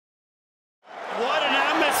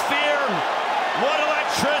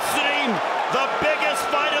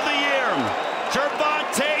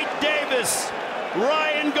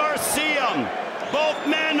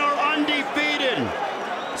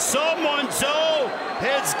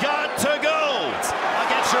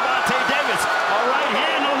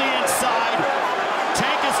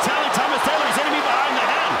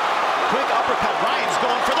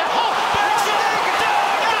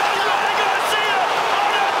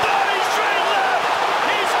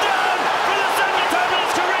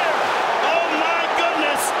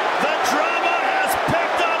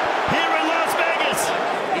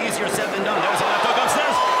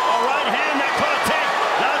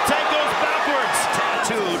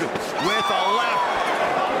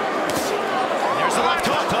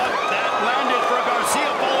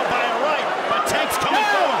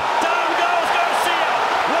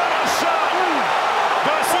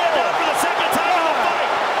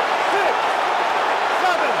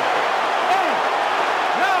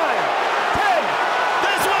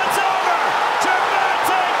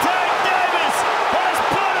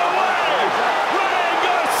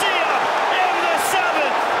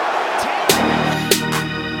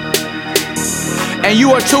And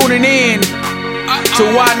you are tuning in to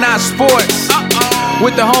Why Not Sports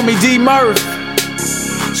with the homie D Murph.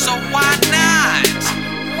 So why not?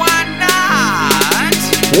 Why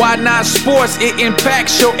not? Why Not Sports? It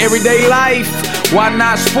impacts your everyday life. Why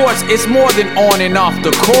Not Sports? It's more than on and off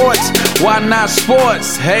the courts. Why Not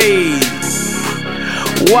Sports? Hey.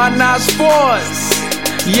 Why Not Sports?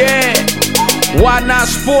 Yeah. Why Not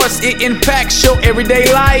Sports? It impacts your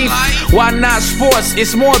everyday life. Why Not Sports?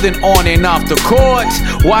 It's more than on and off the courts.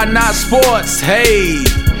 Why Not Sports? Hey.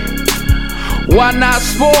 Why Not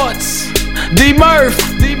Sports? D Murph,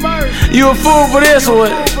 you a fool for this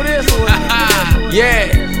one. Yeah.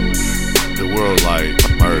 The world like,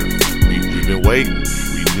 Murph, we've been waiting.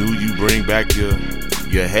 We knew you bring back your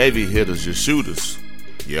heavy hitters, your shooters.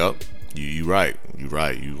 Yep, you right.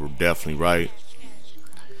 You were definitely right.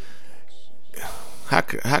 How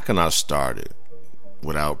can I start it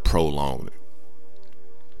without prolonging it?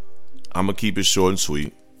 I'm going to keep it short and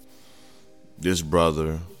sweet. This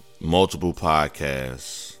brother, multiple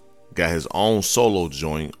podcasts, got his own solo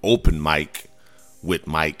joint, open mic with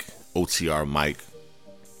Mike, OTR Mike.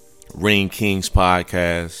 Ring Kings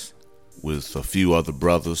podcast with a few other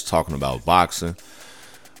brothers talking about boxing,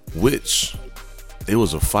 which it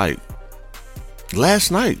was a fight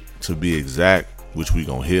last night to be exact, which we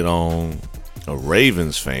gonna hit on. A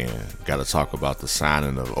Ravens fan, got to talk about the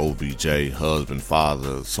signing of OBJ, husband,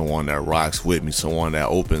 father, someone that rocks with me, someone that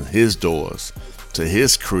opened his doors to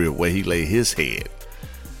his crib where he lay his head.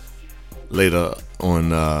 Later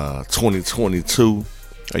on 2022,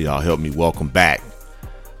 y'all help me welcome back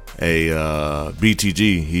a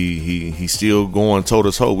BTG. He's still going toe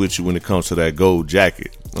to toe with you when it comes to that gold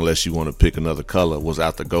jacket, unless you want to pick another color. Was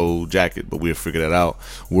out the gold jacket, but we'll figure that out.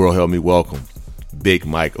 World, help me welcome Big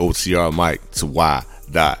Mike, OTR Mike, to Why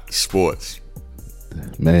Not Sports.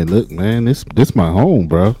 Man, look, man, this my home,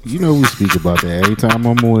 bro. You know we speak about that every time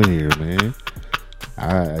I'm on here, man.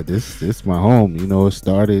 This my home. You know, it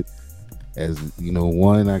started as, you know,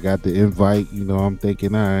 I got the invite. You know, I'm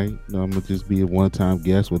thinking, all right, you know, I'm gonna just be a one-time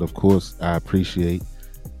guest, but of course I appreciate.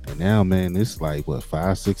 And now, man, it's like what,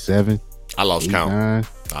 5, 6, 7. I lost 8, count. 9.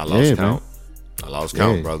 I lost count. Man. I lost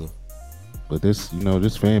count, brother. But this, you know,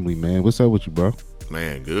 this family, man. What's up with you, bro?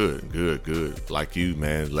 Man, good. Like you,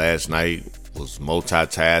 man. Last night was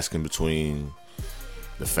multitasking between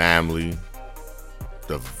the family,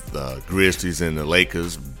 the Grizzlies and the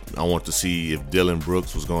Lakers. I want to see if Dylan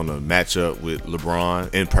Brooks was going to match up with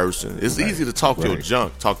LeBron in person. It's easy to talk your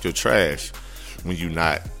junk, talk your trash when you're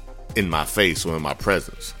not in my face or in my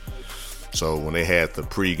presence. So when they had the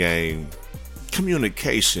pregame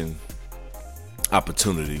communication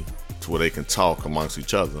opportunity to where they can talk amongst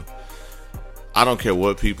each other, I don't care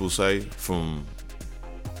what people say. From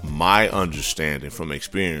my understanding, from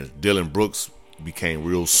experience, Dylan Brooks became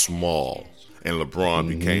real small and LeBron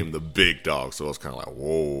became the big dog. So it's kind of like,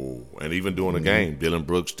 whoa. And even during the game, Dylan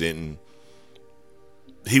Brooks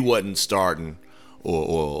wasn't starting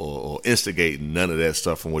or instigating none of that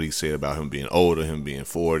stuff from what he said about him being older, him being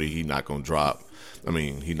 40. He's not going to drop. I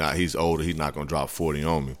mean, he's older. He's not going to drop 40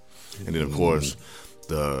 on me. And then, of course,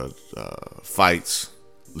 the fights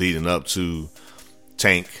leading up to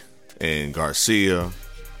Tank and Garcia.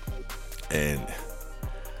 And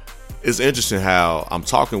it's interesting how I'm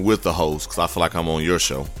talking with the host because I feel like I'm on your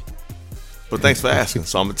show. But thanks for asking,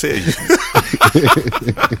 so I'm going to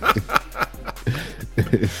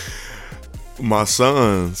tell you. My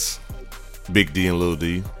sons, Big D and Lil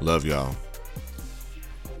D, love y'all.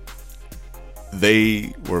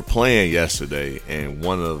 They were playing yesterday, and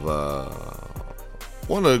one of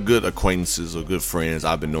good acquaintances or good friends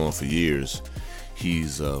I've been knowing for years,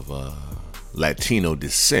 he's of Latino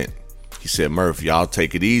descent. He said, Murph, y'all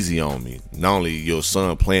take it easy on me. Not only your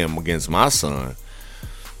son playing against my son,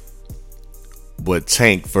 but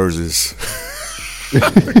Tank versus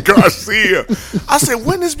Garcia. I said,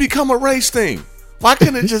 when this become a race thing? Why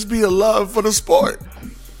can't it just be a love for the sport?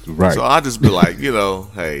 Right. So I just be like, you know,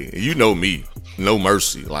 hey, you know me, no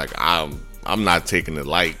mercy. Like I'm not taking it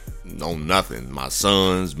light on nothing. My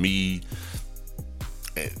sons, me,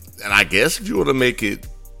 and I guess if you were to make it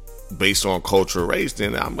based on cultural race,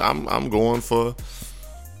 then I'm going for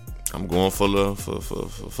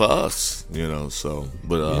us, you know. So,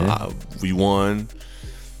 but we won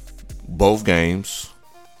both games,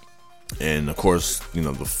 and of course, you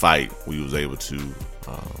know, the fight we was able to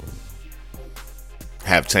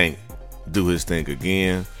have Tank do his thing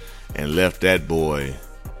again, and left that boy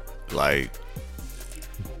like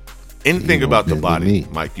anything about the body.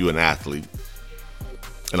 Mike, you an athlete.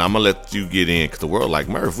 And I'm going to let you get in because the world like,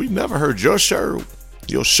 Murph, we've never heard your show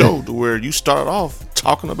to where you started off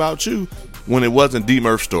talking about you when it wasn't D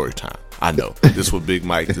Murph story time. I know. This what Big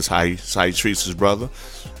Mike, this how he treats his brother.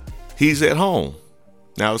 He's at home.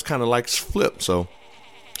 Now it's kind of like flip. So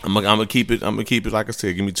I'm gonna keep it like I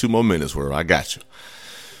said. Give me 2 more minutes, where I got you.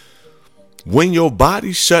 When your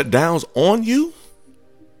body shut downs on you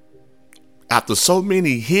after so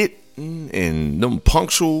many hit and them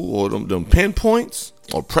punctual or them pinpoints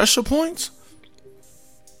or pressure points,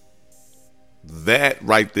 that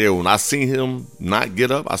right there, when I seen him not get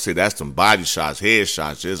up, I said that's some body shots, head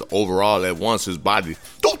shots. Just overall at once his body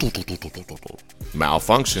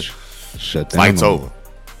malfunction. Shut down. Fight's over.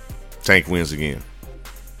 Tank wins again.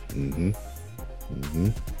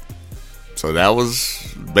 So that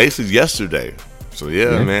was basically yesterday. So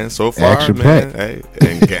yeah, man. So far, Action man. packed.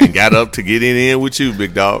 Hey, and got up to get in with you,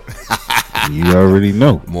 big dog. You already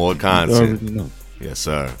know. More You content. already know. Yes,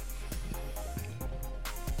 sir.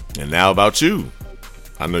 And now about you.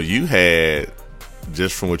 I know you had,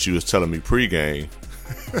 just from what you was telling me pregame,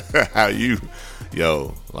 how you,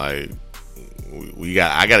 like,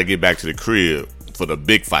 I got to get back to the crib for the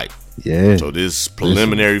big fight. Yeah. So this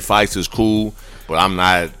preliminary fights is cool, but I'm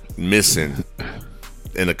not missing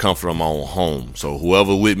in the comfort of my own home. So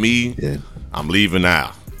whoever with me, Yeah. I'm leaving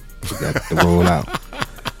now. We got to roll out.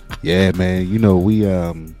 Yeah, man. We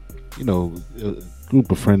a group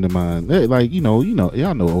of friend of mine, like y'all know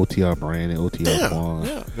OTR Brand and OTR Quan.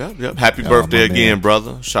 Yeah. Happy birthday my again, man.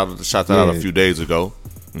 brother. Shout that out a few days ago.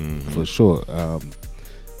 For sure.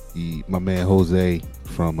 My man Jose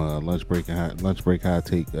from Lunch Break High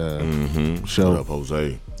Take show. What up,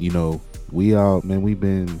 Jose? We all, man, we've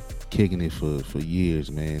been kicking it for years,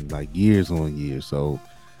 man, like years on years. So,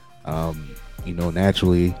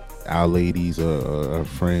 naturally, our ladies are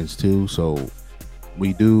friends too. So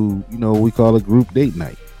we do, we call it group date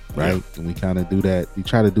night, right? Yeah. And we kind of do that. We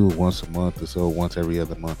try to do it once a month or so, once every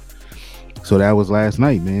other month. So that was last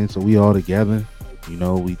night, man. So we all together,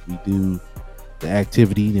 we do the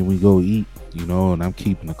activity, then we go eat, and I'm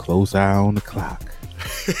keeping a close eye on the clock.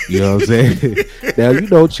 You know what I'm saying?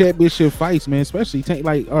 Now, championship fights, man, especially Tank,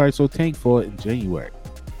 like, all right, so Tank fought in January.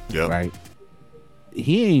 Yep. Right?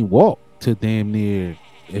 He ain't walked to damn near,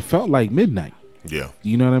 it felt like midnight. Yeah.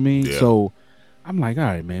 You know what I mean? Yeah. So I'm like, all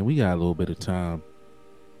right, man, we got a little bit of time.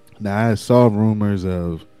 Now, I saw rumors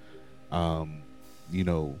of,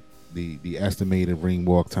 the estimated ring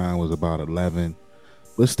walk time was about 11.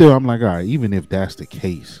 But still, I'm like, all right, even if that's the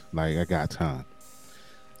case, like, I got time.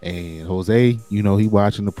 And Jose, he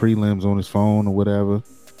watching the prelims on his phone or whatever,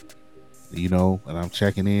 and I'm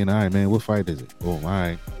checking in. All right, man, what fight is it? Oh, all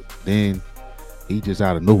right. Then he just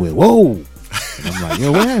out of nowhere, whoa. And I'm like,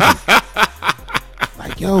 yo, what happened?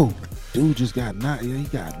 Like, yo, dude just got knocked. He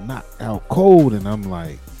got knocked out cold. And I'm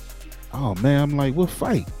like, oh, man. I'm like, what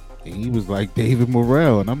fight? And he was like, David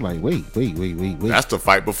Morrell. And I'm like, wait. That's the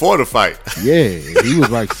fight before the fight. Yeah, he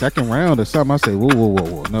was like second round or something. I say,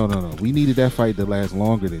 whoa. No. We needed that fight to last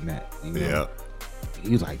longer than that. Yeah.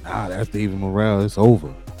 He was like, nah, that's David Morrell. It's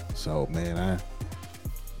over. So, man, I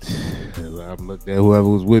looked at whoever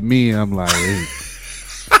was with me, and I'm like, hey,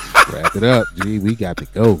 wrap it up, G. We got to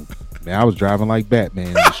go. Man, I was driving like Batman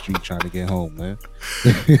in the street trying to get home, man.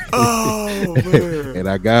 Oh, man. And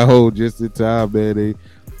I got home just in time, man.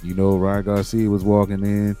 Ryan Garcia was walking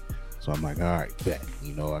in. So I'm like, all right, bet.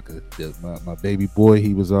 I could. My baby boy,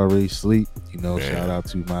 he was already asleep. Shout out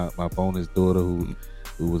to my bonus daughter who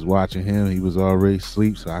was watching him. He was already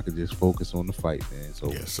asleep, so I could just focus on the fight, man.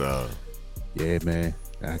 So Yes, sir. yeah, man,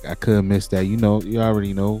 I couldn't miss that. You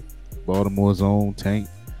already know Baltimore's own Tank.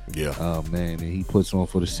 Yeah. Man, and he puts on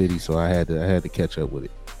for the city, so I had to catch up with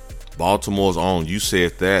it. Baltimore's own. You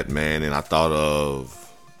said that, man, and I thought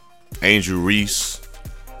of Angel Reese,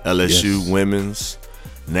 LSU women's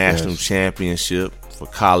national championship for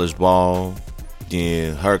college ball.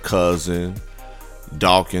 Then her cousin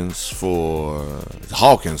Hawkins for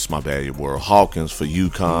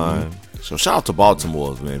UConn. So shout out to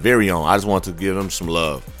Baltimore's, man, very own. I just want to give them some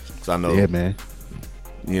love because I know, Yeah, man.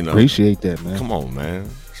 Appreciate that, man. Come on, man.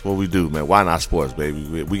 That's what we do, man. Why not sports,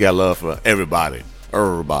 baby? We got love for everybody.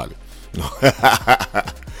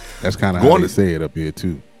 That's kind of how they say it up here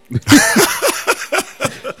too.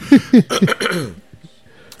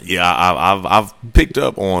 Yeah, I've picked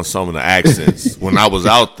up on some of the accents when I was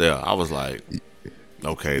out there. I was like,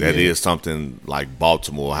 okay, that is something like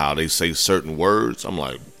Baltimore, how they say certain words. I'm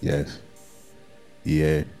like, yes,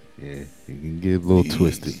 yeah, you can get a little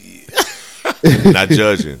twisted. Not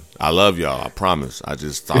judging. I love y'all. I promise. I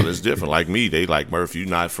just thought it's different. Like me, they like Murph. You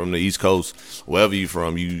not from the East Coast, wherever you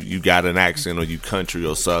from. You got an accent, or you country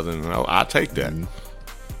or Southern. I take that.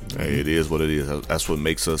 Hey, it is what it is. That's what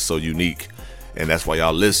makes us so unique, and that's why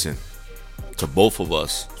y'all listen to both of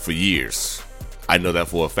us for years. I know that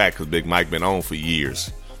for a fact because Big Mike been on for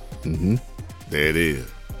years. Mm-hmm. There it is.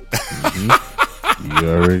 You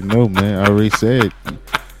already know, man. I already said,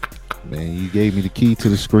 man, you gave me the key to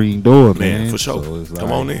the screen door, man. Man, for sure. So it's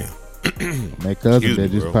Come on in. My cousin Excuse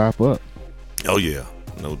that me, just bro. pop up. Oh, yeah.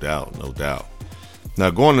 No doubt. No doubt. Now,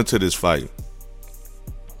 going into this fight,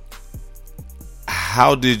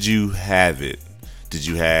 how did you have it? Did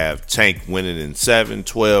you have Tank winning in 7,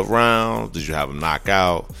 12 rounds? Did you have him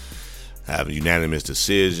knockout? Have a unanimous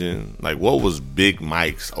decision? Like, what was Big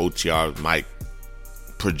Mike's, OTR Mike,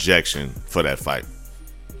 projection for that fight?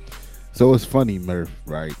 So it's funny, Murph,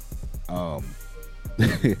 right? On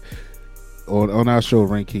our show,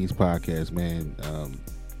 Rank Kings podcast, man.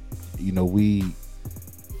 You know,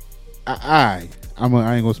 I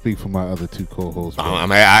ain't gonna speak for my other two co-hosts.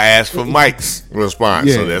 I asked for Mike's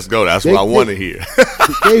response, so let's go. That's what I want to hear.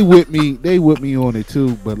 They with me on it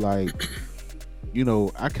too, but like, you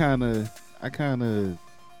know, I kind of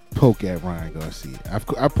poke at Ryan Garcia.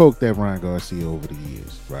 I poked at Ryan Garcia over the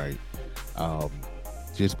years, right?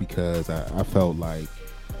 Just because I felt like,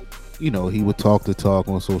 you know, he would talk the talk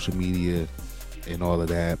on social media and all of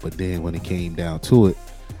that, but then when it came down to it,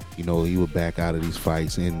 you know, he would back out of these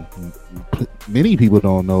fights. And many people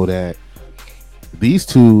don't know that these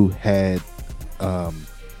two had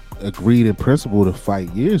agreed in principle to fight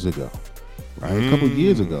years ago, right? A couple of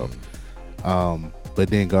years ago. But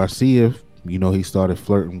then Garcia, you know, he started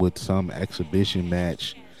flirting with some exhibition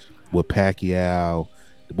match with Pacquiao.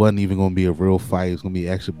 It wasn't even going to be a real fight. It was going to be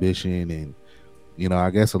an exhibition. And, you know, I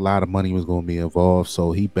guess a lot of money was going to be involved.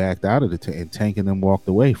 So he backed out of it, and Tank and them walked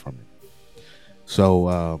away from it.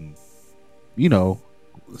 So, you know,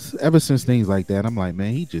 ever since things like that, I'm like,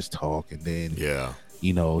 man, he just talk. And then,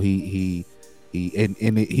 you know, he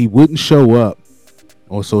wouldn't show up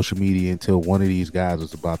on social media until one of these guys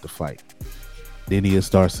was about to fight. Then he'll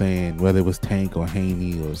start saying, whether it was Tank or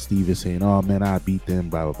Haney or Steven, saying, oh man, I beat them,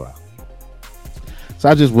 blah, blah, blah. So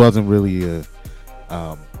I just wasn't really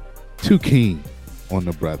too keen on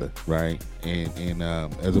the brother, right? And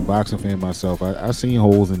as a boxing fan myself, I seen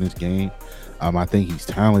holes in this game. I think he's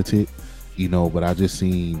talented, you know, but I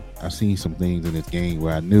seen some things in this game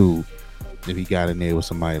where I knew if he got in there with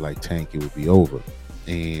somebody like Tank, it would be over.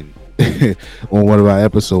 And on one of our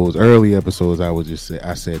early episodes,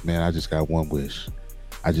 I said, man, I just got one wish.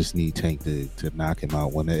 I just need Tank to knock him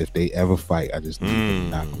out. If they ever fight, I just need him to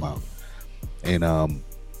knock him out. And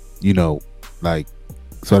you know, like,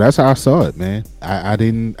 so that's how I saw it, man. I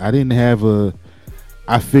didn't have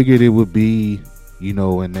I figured it would be, you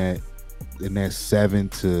know, in that 7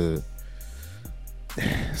 to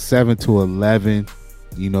 11,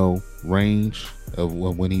 you know, range of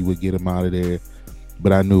when he would get him out of there.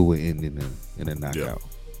 But I knew it would end in a knockout.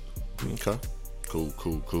 Okay.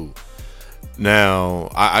 Cool. Now,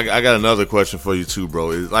 I got another question for you too, bro.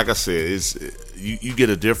 Like I said, you get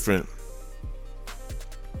a different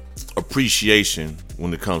appreciation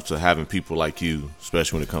when it comes to having people like you,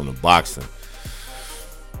 especially when it comes to boxing.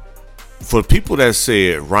 For people that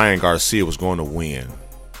said Ryan Garcia was going to win,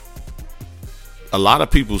 a lot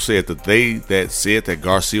of people said that that said that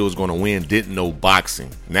Garcia was going to win didn't know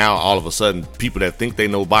boxing. Now, all of a sudden, people that think they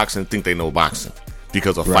know boxing think they know boxing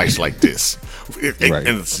because of fights like this.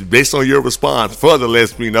 And based on your response, further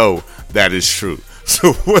lets me know that is true.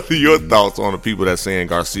 So what are your thoughts on the people that saying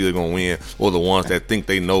Garcia going to win, or the ones that think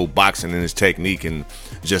they know boxing and his technique and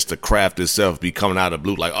just the craft itself be coming out of the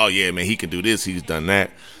blue like, oh, yeah, man, he can do this, he's done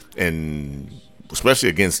that. And especially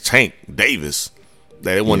against Tank Davis,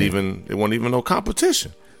 that it wasn't even no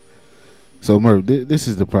competition. So Murph, this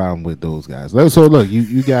is the problem with those guys. So look,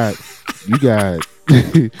 you got you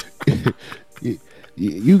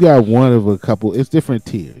got one of a couple. It's different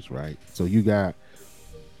tiers, right? So you got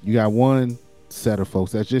one set of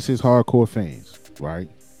folks that's just his hardcore fans, right?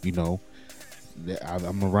 You know,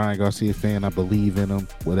 I'm a Ryan Garcia fan. I believe in him.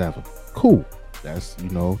 Whatever, cool. That's, you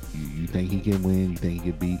know, you think he can win, you think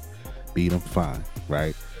he can beat him, fine,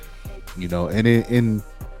 right? You know, and in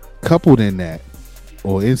coupled in that,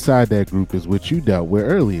 or inside that group, is what you dealt with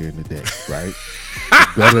earlier in the day, right?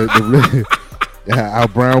 Our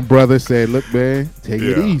Brown brother said, look, man, take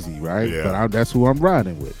it easy, right? Yeah. But that's who I'm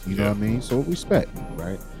riding with, you know what I mean? So respect,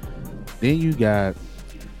 right? Then you got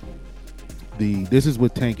this is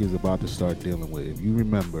what Tank is about to start dealing with. If you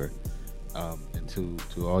remember, and to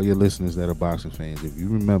all your listeners that are boxing fans, if you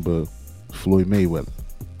remember, Floyd Mayweather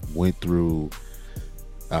went through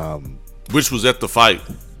which was at the fight.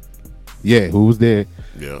 Yeah, who was there?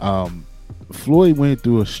 Yeah. Floyd went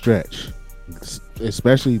through a stretch,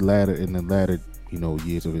 especially in the latter, you know,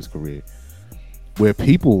 years of his career, where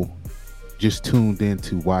people just tuned in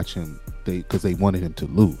to watch him because they wanted him to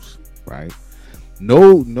lose, right?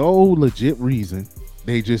 No legit reason.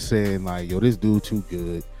 They just saying like, yo, this dude too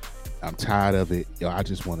good. I'm tired of it. Yo, I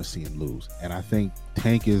just want to see him lose. And I think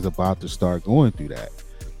Tank is about to start going through that.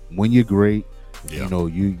 When you're great, you know,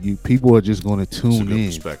 you people are just going to tune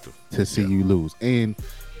in to see you lose. And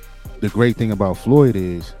the great thing about Floyd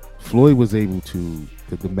is Floyd was able to,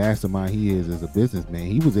 the mastermind he is as a businessman,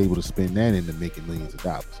 he was able to spend that into making millions of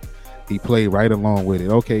dollars. He played right along with it.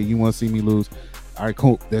 Okay, you want to see me lose? All right,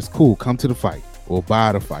 cool. That's cool. Come to the fight or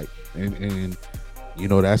buy the fight. And you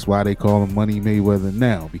know, that's why they call him Money Mayweather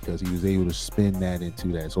now, because he was able to spin that into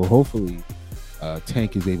that. So hopefully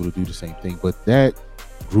Tank is able to do the same thing. But that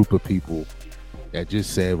group of people that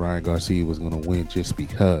just said Ryan Garcia was going to win just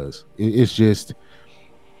because, it's just,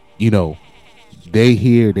 you know,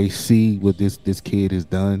 they see what this kid has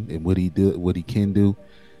done and what he can do.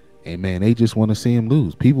 And man, they just want to see him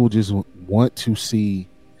lose. People just want to see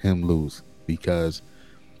him lose because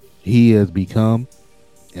he has become,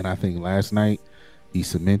 and I think last night, he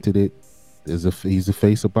cemented it. He's the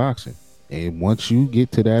face of boxing, and once you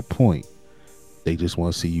get to that point, they just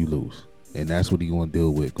want to see you lose, and that's what he's going to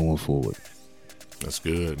deal with going forward. That's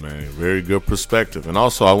good, man. Very good perspective. And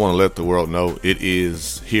also, I want to let the world know it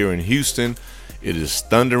is here in Houston. It is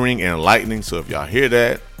thundering and lightning. So if y'all hear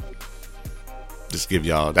that, just give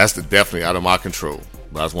y'all. That's definitely out of my control.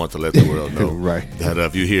 But I just want to let the world know right. that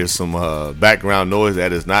if you hear some background noise,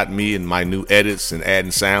 that is not me and my new edits and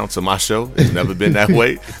adding sound to my show. It's never been that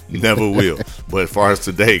way, never will. But as far as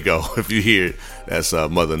today go, if you hear it, that's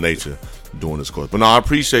Mother Nature doing this course. But no, I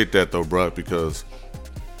appreciate that though, bro, because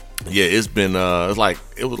yeah, it's been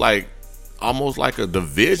it was like almost like a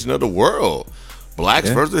division of the world, blacks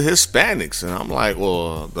versus Hispanics, and I'm like,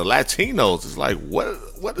 well, the Latinos is like,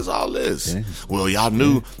 what is all this? Yeah. Well, y'all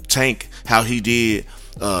knew Tank, how he did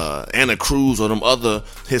Anna Cruz or them other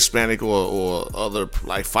Hispanic or other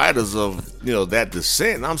like fighters of, you know, that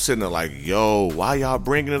descent. And I'm sitting there like, yo, why y'all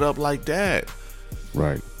bringing it up like that?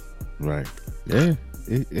 Right. Yeah,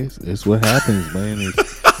 it's what happens, man.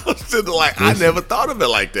 I'm sitting there like, I never thought of it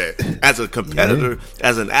like that. As a competitor,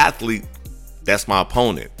 as an athlete, that's my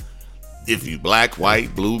opponent. If you black,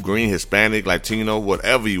 white, blue, green, Hispanic, Latino,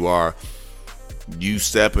 whatever you are, you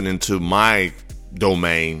stepping into my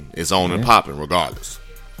domain is on and popping regardless.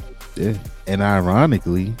 Yeah, and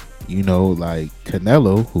ironically, you know, like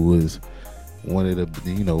Canelo, who is one of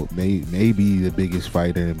the, you know, maybe the biggest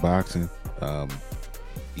fighter in boxing,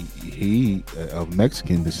 he of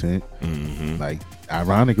Mexican descent. Mm-hmm. Like,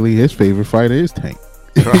 ironically, his favorite fighter is Tank.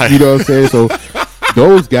 Right. You know what I'm saying? So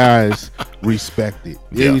those guys respect it.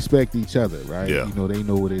 They respect each other, right? Yeah. You know, they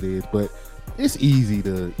know what it is, but it's easy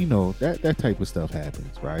to, you know, that type of stuff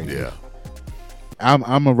happens, right? Yeah.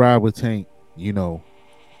 I'm a ride with Tank, you know,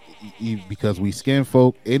 because we skin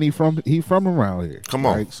folk, and he from around here. Come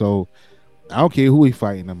on. Right? So I don't care who he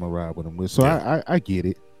fighting, I'm a ride with him with. So I get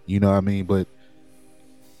it, you know what I mean? But,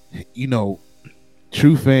 you know,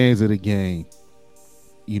 true fans of the game,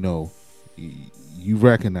 you know, you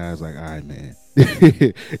recognize like, all right, man,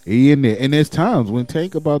 he in there. And there's times when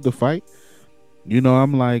Tank about to fight, you know,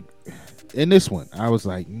 I'm like, in this one, I was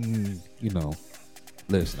like, you know,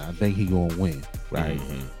 listen, I think he gonna win, right?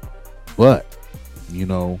 Mm-hmm. But, you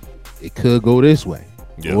know, it could go this way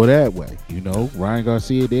or that way. You know, Ryan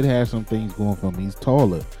Garcia did have some things going for him. He's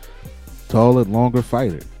taller, longer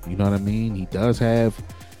fighter. You know what I mean? He does have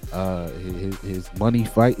his money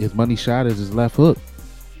shot is his left hook.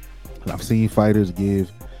 I've seen fighters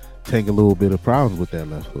give Tank a little bit of problems with that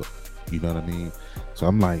left hook. You know what I mean? So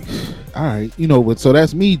I'm like, all right, you know, but so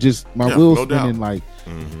that's me just my wheels spinning like,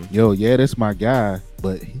 yo, yeah, that's my guy,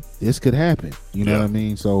 but this could happen. You know what I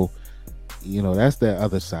mean? So, you know, that's the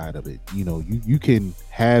other side of it. You know, you can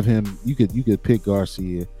have him, you could pick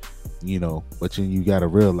Garcia, you know, but then you got to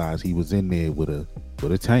realize he was in there with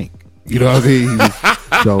a Tank. You know what I mean?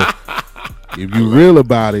 So if you real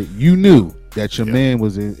about it, you knew that your man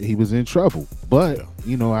was in trouble. But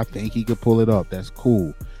you know, I think he could pull it off. That's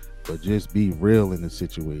cool. But just be real in the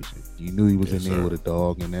situation. You knew he was in there with a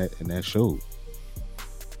dog, and that showed.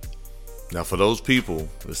 Now, for those people,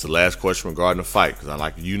 this is the last question regarding the fight, because I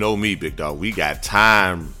like, you know me, big dog. We got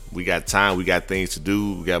time. We got things to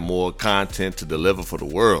do. We got more content to deliver for the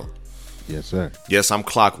world. Yes, sir. Yes, I'm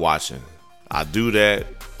clock watching. I do that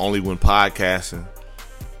only when podcasting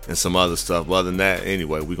and some other stuff. But other than that,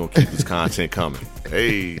 anyway, we're going to keep this content coming.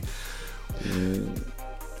 Hey.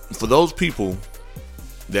 For those people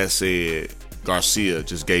that said Garcia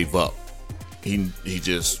just gave up, he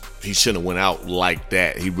shouldn't have went out like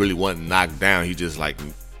that. He really wasn't knocked down. He just like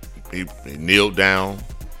he kneeled down.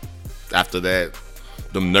 After that,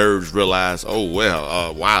 them nerves realized, oh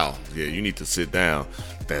well, wow, yeah, you need to sit down.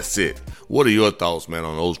 That's it. What are your thoughts, man,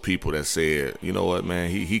 on those people that said, you know what, man,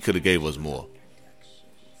 he could have gave us more?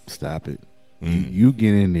 Stop it. You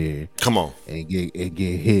get in there. Come on. And get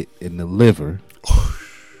hit in the liver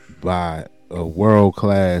by a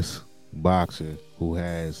world-class boxer who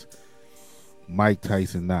has Mike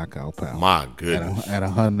Tyson knockout power. My goodness. At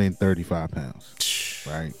 135 pounds,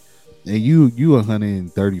 right? And you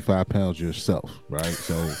 135 pounds yourself, right?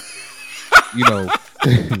 So, you know,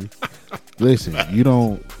 listen,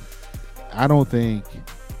 I don't think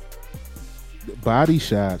body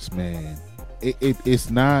shots, man, it's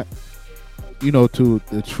not, you know, to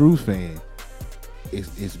the true fan,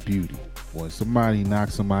 it's beauty. When somebody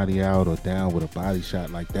knocks somebody out or down with a body shot,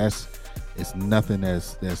 like it's nothing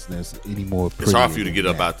that's any more pretty. It's hard for you to get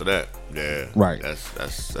up after that. Yeah. Right.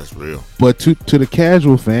 That's real. But to the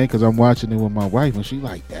casual fan, because I'm watching it with my wife, and she's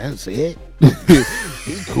like, that's it?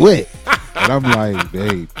 He quit. And I'm like,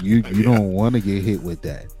 babe, you don't want to get hit with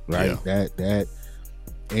that, right? Yeah. That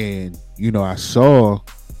and you know, I saw,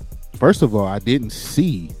 first of all, I didn't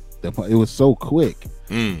see it was so quick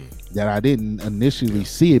that I didn't initially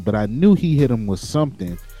see it, but I knew he hit him with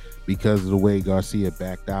something because of the way Garcia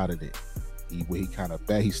backed out of it.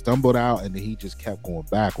 He stumbled out and then he just kept going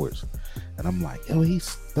backwards. And I'm like, yo, he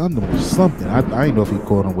stunned him with something. I didn't know if he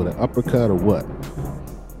caught him with an uppercut or what.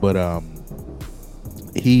 But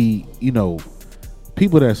he, you know,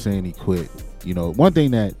 people that are saying he quit, you know, one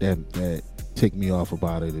thing that ticked me off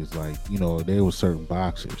about it is, like, you know, there were certain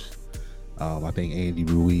boxers. I think Andy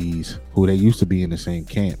Ruiz, who they used to be in the same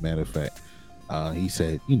camp, matter of fact, he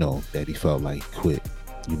said, you know, that he felt like he quit.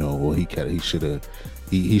 You know, or he should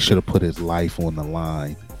have put his life on the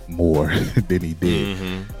line more than he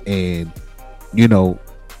did. And you know,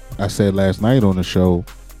 I said last night on the show,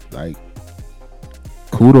 like,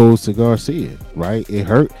 kudos to Garcia, right? It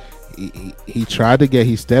hurt. He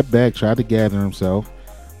he stepped back, tried to gather himself.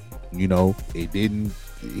 You know, it didn't.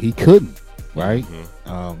 He couldn't, right?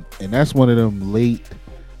 And that's one of them late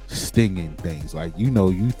stinging things. Like, you know,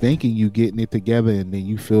 you thinking you getting it together, and then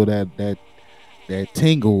you feel that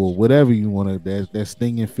tingle or whatever you want to, that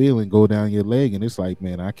stinging feeling go down your leg, and it's like,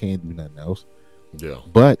 man, I can't do nothing else. Yeah.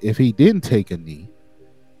 But if he didn't take a knee,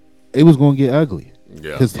 it was going to get ugly.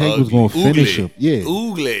 Yeah. Because Tank was going to finish him. Yeah.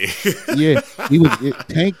 Oogly.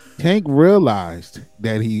 Yeah. Tank realized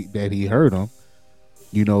that he hurt him.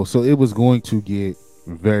 You know, so it was going to get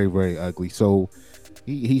very, very ugly. So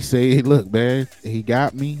he said, look, man, he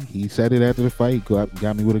got me. He said it after the fight. He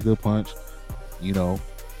got me with a good punch. You know,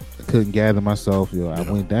 I couldn't gather myself. You know, I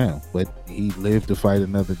went down. But he lived to fight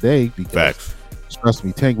another day because, facts, trust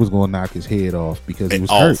me, Tank was going to knock his head off because he was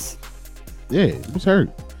hurt. Yeah, he was hurt.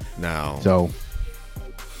 Now, so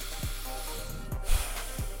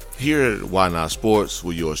here at Why Not Sports,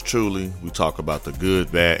 with yours truly, we talk about the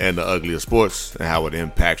good, bad, and the ugly of sports and how it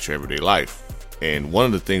impacts your everyday life. And one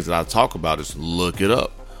of the things that I talk about is look it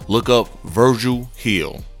up. Look up Virgil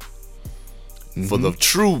Hill. For the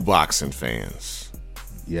true boxing fans.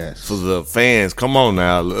 Yes. For the fans, come on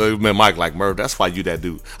now, man. Mike, like, Murph, that's why you that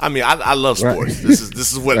dude. I mean, I love sports. Right. This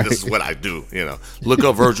is what this is what I do. You know, look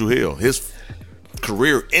up Virgil Hill. His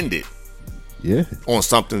career ended, on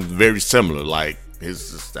something very similar. Like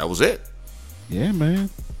that was it. Yeah, man.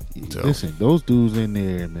 So, listen, those dudes in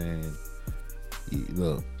there, man.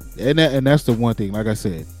 Look, and that's the one thing. Like I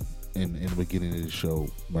said in the beginning of the show,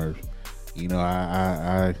 Murph. You know,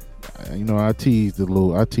 I teased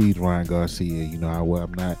Ryan Garcia. You know,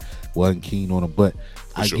 wasn't keen on him, but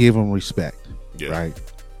I give him respect. Yeah. Right?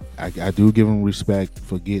 I do give him respect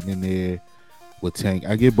for getting in there with Tank.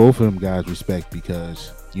 I give both of them guys respect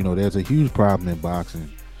because, you know, there's a huge problem in boxing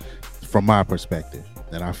from my perspective,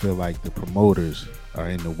 and I feel like the promoters are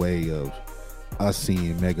in the way of us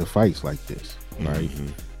seeing mega fights like this. Right?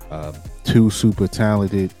 Two super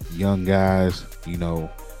talented young guys. You know.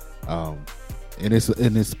 And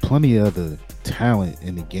it's plenty of other talent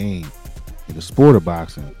in the game, in the sport of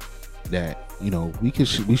boxing, that, you know, we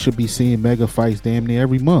should be seeing mega fights damn near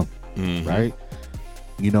every month, right?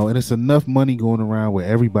 You know, and it's enough money going around where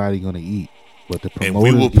everybody gonna eat, but the promoters, and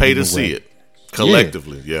we will pay to see it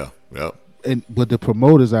collectively, but the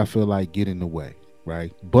promoters, I feel like, get in the way,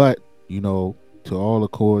 right? But, you know, to all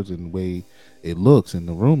accords and the way it looks and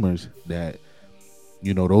the rumors that,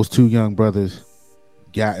 you know, those two young brothers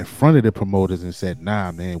got in front of the promoters and said,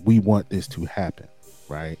 nah, man, we want this to happen,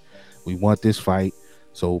 right? We want this fight.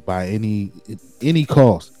 So by any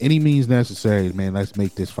cost, any means necessary, man, let's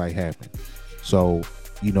make this fight happen. So,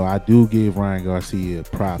 you know, I do give Ryan Garcia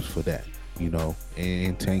props for that, you know,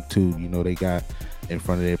 and Tank too. You know, they got in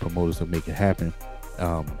front of their promoters to make it happen.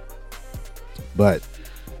 But,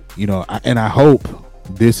 you know, I hope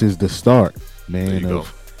this is the start, man,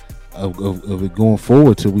 of it going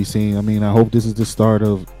forward till we see. I mean, I hope this is the start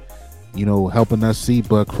of, helping us see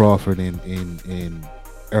Bud Crawford and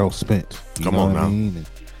Errol Spence. Come on now. I mean?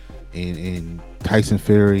 And Tyson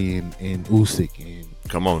Fury and Usyk and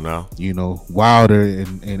come on now. Wilder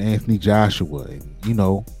and Anthony Joshua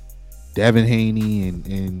and Devin Haney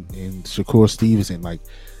and Shakur Stevenson, like,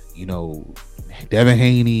 Devin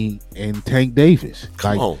Haney and Tank Davis.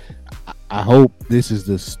 Come like, on. I hope this is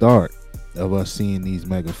the start of us seeing these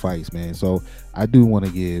mega fights, man. So I do want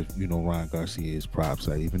to give, Ryan Garcia his props.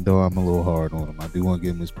 Even though I'm a little hard on him, I do want to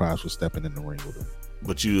give him his props for stepping in the ring with him.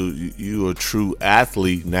 But you a true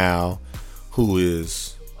athlete now who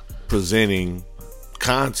is presenting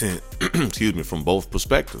content, excuse me, from both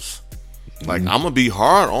perspectives. Like, I'm going to be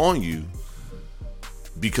hard on you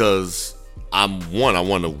because I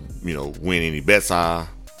want to, win any bets I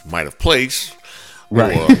might have placed.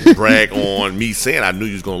 Right. Or brag on me saying I knew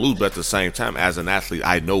you was going to lose. But at the same time, as an athlete,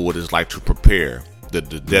 I know what it's like to prepare, the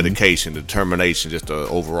dedication, the determination, just the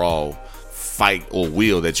overall fight or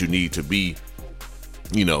will that you need to be,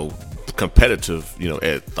 competitive,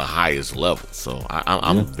 at the highest level. So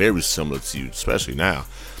I'm very similar to you, especially now.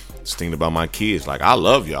 Just thinking about my kids. Like, I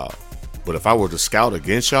love y'all. But if I were to scout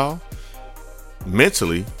against y'all,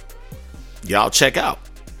 mentally, y'all check out.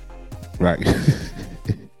 Right.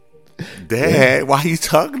 Dad, why you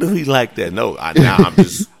talking to me like that? No, I'm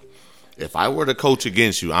just. If I were to coach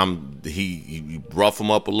against you, you rough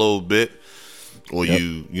him up a little bit, or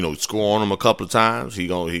you score on him a couple of times, he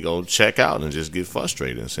gonna check out and just get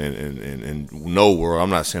frustrated and know where.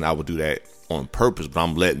 I'm not saying I would do that on purpose, but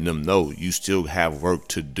I'm letting them know you still have work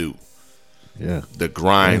to do. Yeah, the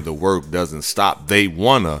grind, the work doesn't stop. They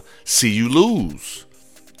wanna see you lose,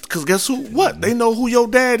 because guess who? What? They know who your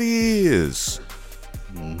daddy is.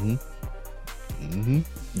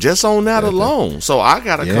 Just on that alone. So I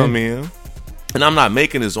gotta come in, and I'm not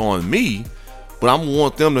making this on me, but I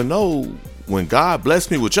want them to know when God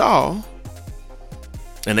bless me with y'all,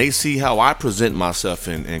 and they see how I present myself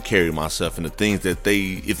and carry myself, and the things that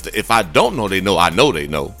they, if I don't know, they know they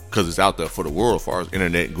know, because it's out there for the world as far as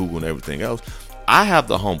internet, Google, and everything else. I have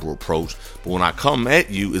the humble approach, but when I come at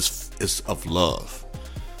you, it's of love.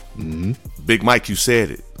 Big Mike, you said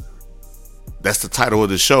it. That's the title of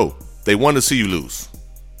the show. They want to see you lose.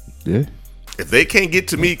 Yeah. If they can't get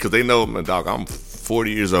to me, because they know, man, dog, I'm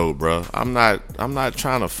 40 years old, bro. I'm not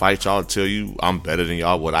trying to fight y'all to tell you I'm better than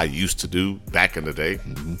y'all, what I used to do back in the day.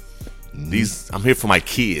 I'm here for my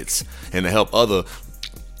kids and to help other,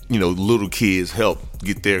 little kids help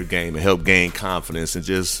get their game and help gain confidence and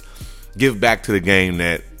just give back to the game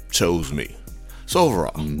that chose me. So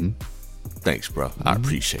overall, thanks, bro. I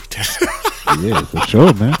appreciate that. Yeah, for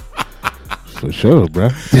sure, man. For sure, bro.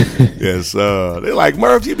 Yes, they're like,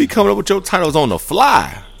 Murph, you be coming up with your titles on the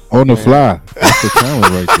fly. On the fly. That's the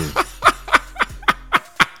talent right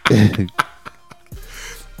there.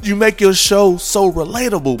 You make your show so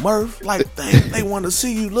relatable, Murph. Like, they want to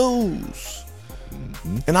see you lose.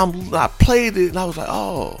 And I played it, and I was like,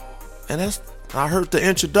 oh. And I heard the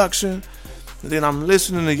introduction, and then I'm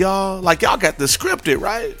listening to y'all. Like, y'all got the scripted,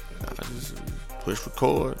 right? I just push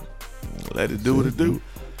record, let it do what it do.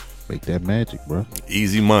 Make that magic, bro.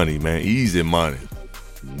 Easy money, man. Easy money.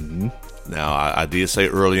 Now, I did say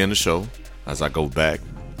early in the show, as I go back,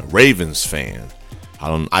 a Ravens fan.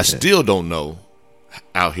 I still don't know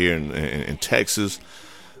out here in Texas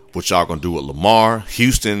what y'all gonna do with Lamar.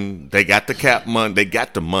 Houston, they got the cap money. They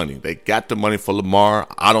got the money. They got the money for Lamar.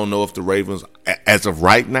 I don't know if the Ravens, as of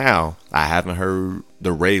right now, I haven't heard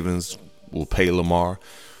the Ravens will pay Lamar.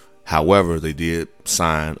 However, they did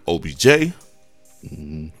sign OBJ.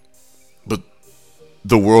 But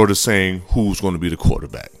the world is saying who's going to be the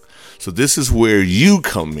quarterback. So this is where you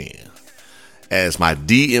come in as my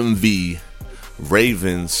DMV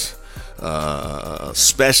Ravens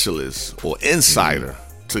specialist or insider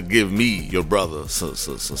to give me, your brother,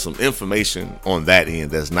 some information on that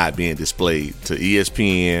end that's not being displayed to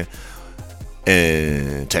ESPN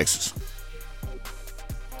and Texas.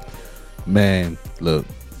 Man, look,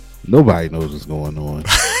 nobody knows what's going on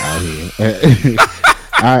out here.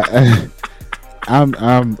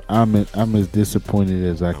 I'm as disappointed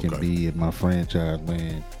as I can be in my franchise,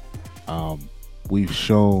 man. We've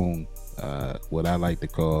shown what I like to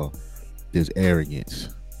call this arrogance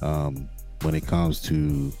when it comes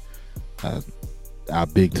to our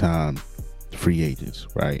big time free agents,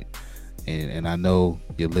 right? And I know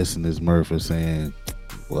your listeners, Murph, are saying,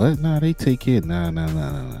 "What? Nah, they take it. Nah.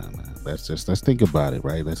 Let's think about it,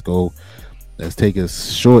 right? Let's take a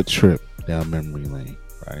short trip down memory lane,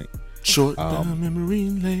 right? Short down memory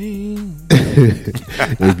lane."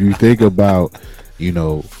 If you think about,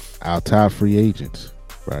 our top free agents,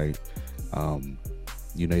 right?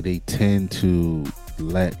 They tend to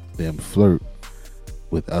let them flirt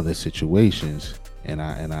with other situations,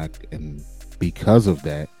 and because of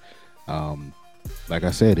that, like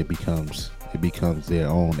I said, it becomes their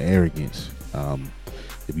own arrogance.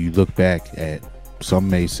 If you look back at, some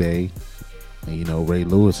may say, Ray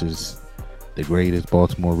Lewis is the greatest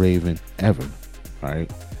Baltimore Raven ever,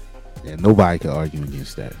 right? And nobody can argue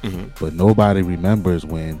against that. But nobody remembers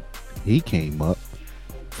when he came up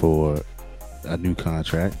for a new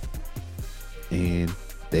contract and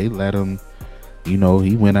they let him, he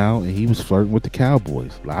went out and he was flirting with the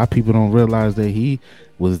Cowboys. A lot of people don't realize that he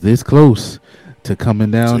was this close to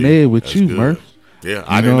coming down there with you, Murph. Yeah,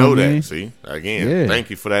 I didn't know that. See, again, thank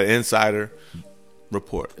you for that insider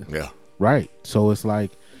report. Yeah. Right. So it's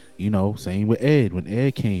like, same with Ed. When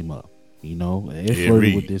Ed came up, Ed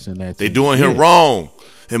flirted with this and that. They doing him wrong.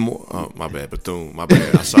 My bad, Bethune. My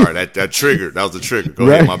bad. I'm sorry. That triggered. That was the trigger. Go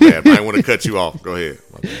ahead. My bad. I didn't want to cut you off. Go ahead.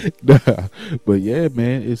 But yeah,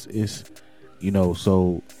 man, it's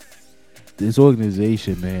so this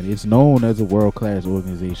organization, man, it's known as a world-class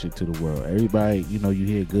organization to the world. Everybody, you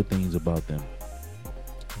hear good things about them.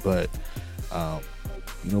 But,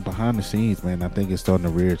 behind the scenes, man, I think it's starting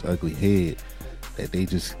to rear its ugly head. That they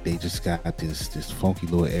just got this funky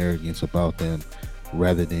little arrogance about them,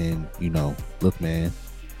 rather than, look, man,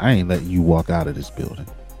 I ain't letting you walk out of this building,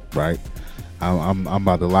 right? I'm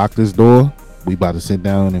about to lock this door. We about to sit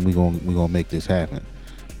down and we gonna make this happen.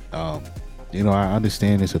 I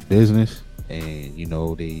understand it's a business, and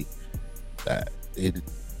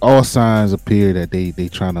all signs appear that they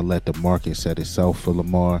trying to let the market set itself for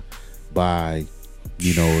Lamar by,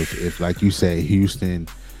 if like you say, Houston.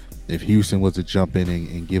 If Houston was to jump in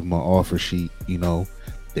and give him an offer sheet,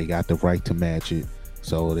 they got the right to match it.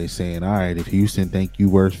 So they're saying, all right, if Houston think you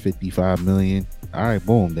worth $55 million, all right,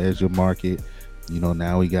 boom, there's your market.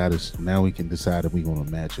 Now we can decide if we're going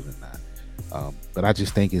to match it or not. But I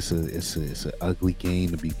just think it's an ugly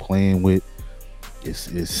game to be playing with.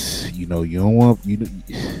 It's you don't want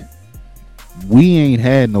we ain't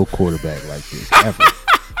had no quarterback like this ever,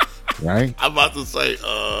 right? I'm about to say,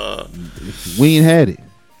 we ain't had it.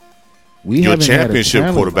 Your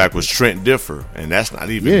championship quarterback was Trent Differ, and that's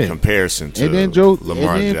not even in comparison to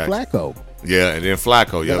Lamar and then Jackson. Flacco. Yeah, and then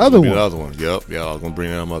Flacco. Yeah, the other one. Yep. Yeah, I was gonna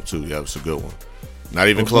bring them up too. Yeah, it's a good one. Not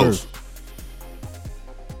even close.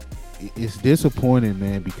 It's disappointing,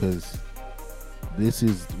 man, because this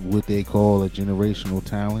is what they call a generational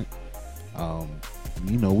talent.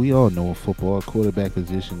 We all know in football, a quarterback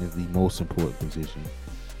position is the most important position.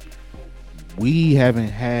 We haven't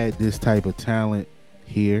had this type of talent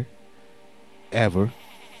here ever,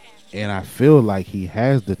 and I feel like he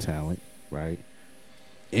has the talent, right,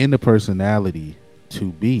 and the personality to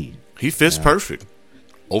be. He fits perfect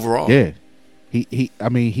overall. Yeah, he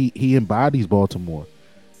embodies Baltimore,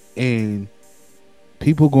 and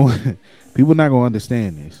people not gonna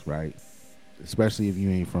understand this, right? Especially if you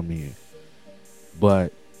ain't from here.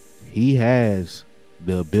 But he has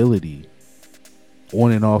the ability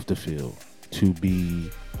on and off the field to be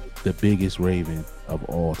the biggest Raven of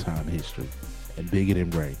all time history, and bigger than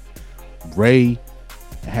Ray. Ray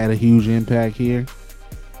had a huge impact here,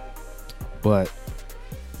 but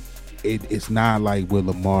it's not like what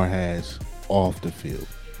Lamar has off the field.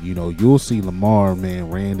 You'll see Lamar, man,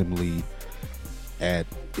 randomly at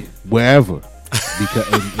wherever,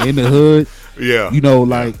 because in the hood,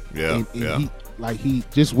 he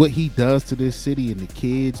just what he does to this city and the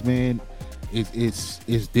kids, man,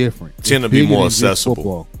 it's different. Tend to be more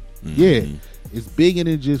accessible. Yeah, it's bigger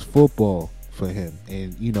than just football for him.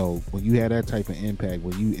 And when you have that type of impact,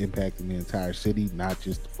 when you impacting the entire city, not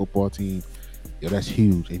just the football team, that's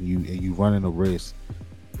huge. And you running a risk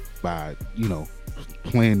by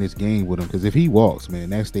playing this game with him, because if he walks, man,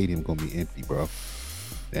 that stadium gonna be empty, bro.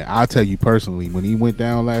 And I'll tell you personally, when he went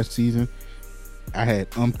down last season, I had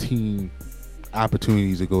umpteen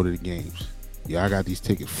opportunities to go to the games. Yeah, I got these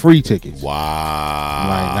tickets, free tickets.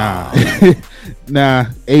 Wow. I'm like, nah,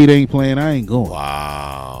 8 ain't playing. I ain't going.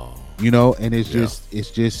 Wow. And it's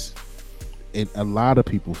just, and a lot of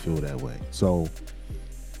people feel that way. So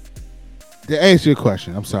to answer your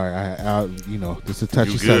question, I'm sorry. I this is a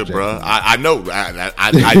touchy subject. You good, bro? I know.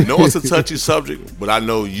 I know it's a touchy subject, but I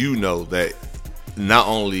know that not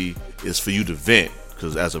only is for you to vent,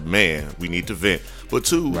 because as a man we need to vent, but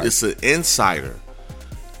two, it's an insider.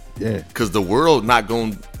 Yeah, because the world not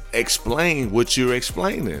gonna explain what you're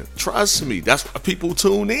explaining. Trust me, that's why people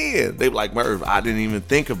tune in. They like, Merv, I didn't even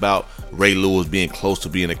think about Ray Lewis being close to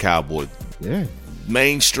being a Cowboy. Yeah,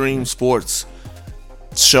 mainstream sports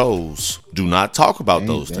shows do not talk about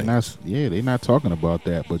those things. They're not talking about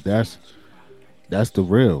that, but That's the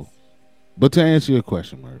real. But to answer your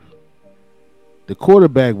question, Murph, the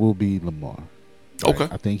quarterback will be Lamar. Right? Okay.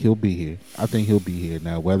 I think he'll be here.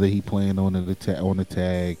 Now, whether he playing on the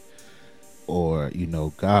tag, or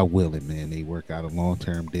God willing, man, they work out a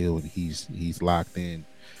long-term deal and he's locked in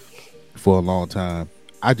for a long time.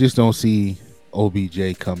 I just don't see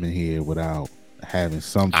OBJ coming here without having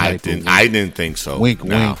some type of I didn't think so. Wink.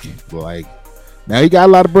 Like, now he got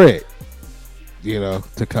a lot of bread,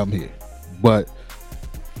 to come here. But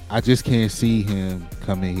I just can't see him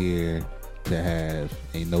coming here to have,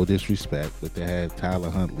 ain't no disrespect, but to have Tyler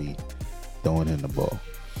Huntley throwing him the ball.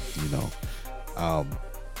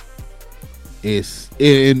 It's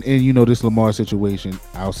this Lamar situation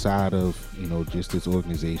outside of just this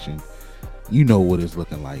organization. What it's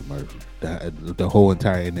looking like, Murph. The whole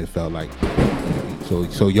entire NFL, like,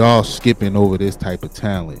 so y'all skipping over this type of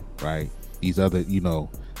talent, right? These other,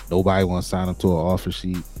 nobody wants to sign them to an offer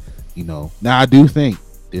sheet. Now I do think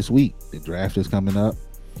this week the draft is coming up.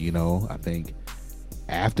 I think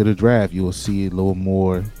after the draft you'll see a little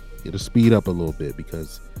more. It'll speed up a little bit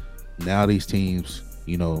because now these teams,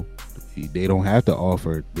 they don't have to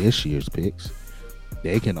offer this year's picks.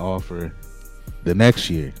 They can offer the next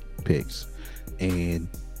year picks. And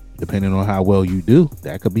depending on how well you do,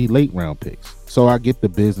 that could be late round picks. So I get the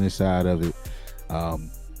business side of it.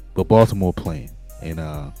 But Baltimore playing. And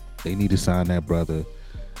they need to sign that brother.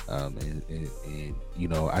 And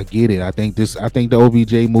I get it. I think the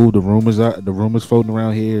OBJ move, the rumors floating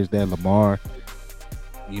around here is that Lamar,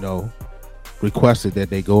 requested that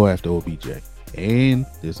they go after OBJ. And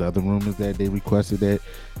there's other rumors that they requested that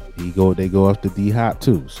they go after D Hop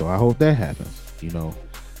too. So I hope that happens.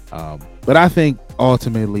 But I think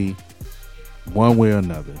ultimately, one way or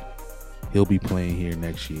another, he'll be playing here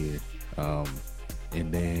next year. And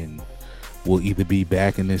then we'll either be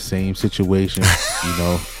back in this same situation,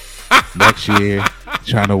 next year,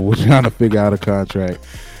 trying to figure out a contract,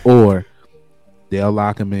 or they'll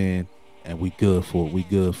lock him in and we good for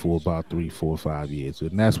about 3, 4, 5 years.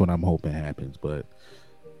 And that's what I'm hoping happens. But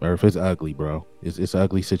Murph, it's ugly, bro. It's an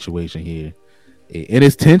ugly situation here. And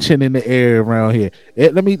it's tension in the air around here.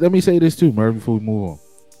 Let me say this too, Murph, before we move on.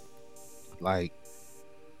 Like,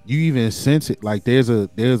 you even sense it. Like, there's a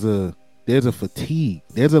fatigue.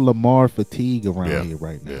 There's a Lamar fatigue around here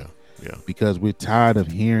right now. Yeah. Because we're tired of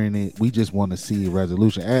hearing it. We just want to see a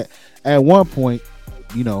resolution. At one point,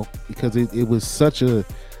 because it was such a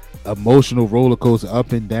emotional roller coaster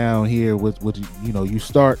up and down here with you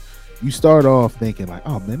start off thinking like,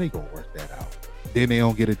 oh man, they gonna work that out. Then they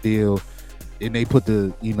don't get a deal. Then they put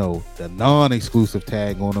the non-exclusive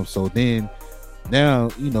tag on them. So then now,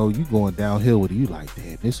 you going downhill with it. You like,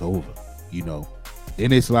 damn, it's over.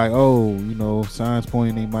 Then it's like, oh, signs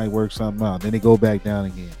pointing they might work something out. Then they go back down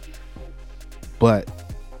again. But,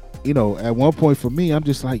 at one point for me, I'm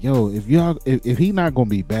just like, yo, if he not gonna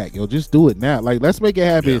be back, just do it now. Like, let's make it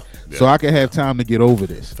happen so I can have time to get over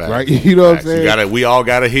this. Facts. Right? You know what I'm saying? We all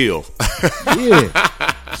gotta heal. Yeah.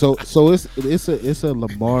 So it's a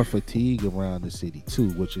Lamar fatigue around the city too,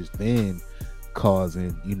 which is then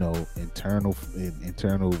causing internal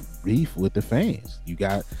beef with the fans. You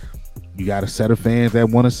got a set of fans that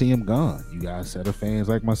want to see him gone. You got a set of fans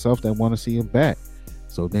like myself that want to see him back.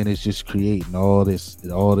 So then it's just creating all this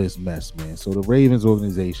mess, man. So the Ravens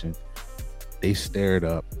organization, they stirred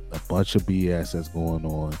up a bunch of BS that's going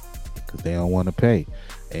on because they don't want to pay.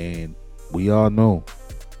 And we all know,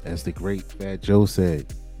 as the great Fat Joe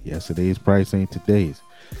said, yesterday's price ain't today's.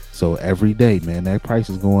 So every day, man, that price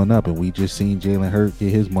is going up. And we just seen Jalen Hurts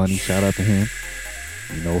get his money. Shout out to him.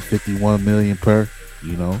 $51 million per,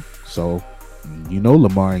 So,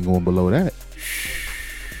 Lamar ain't going below that.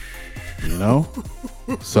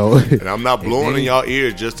 So, and I'm not blowing in y'all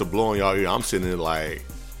ear just to blow in y'all ear. I'm sitting there like,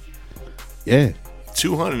 yeah,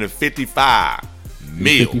 $255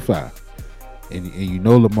 million. 55. And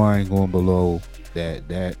Lamar ain't going below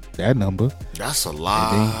that number. That's a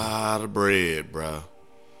lot of bread, bro.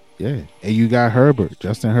 Yeah, and you got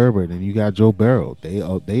Justin Herbert, and you got Joe Burrow. They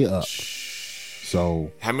up.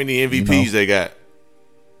 So how many MVPs they got?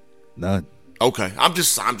 None. Okay, I'm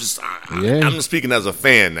just speaking as a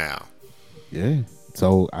fan now. Yeah.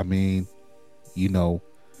 So I mean,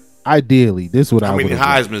 ideally, this is what how I. How many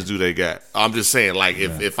Heismans do they got? I'm just saying, like,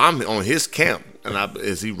 if I'm on his camp and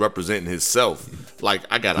is he representing himself? Like,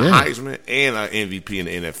 I got a Heisman and an MVP in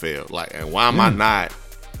the NFL. Like, and why am I not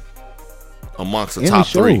amongst the top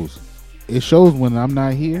three? It shows when I'm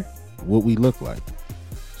not here what we look like.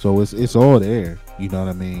 So it's all there. You know what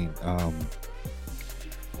I mean?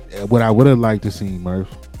 What I would have liked to see, Murph,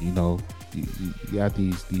 you got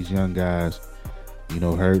these young guys, You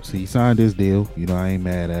know, Hurts, he signed his deal. You know, I ain't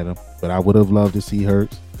mad at him. But I would have loved to see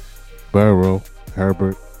Hurts, Burrow,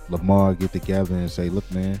 Herbert, Lamar get together and say, look,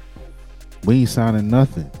 man, we ain't signing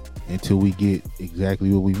nothing until we get exactly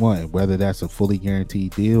what we want. And whether that's a fully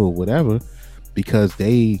guaranteed deal or whatever, because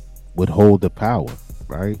they would hold the power,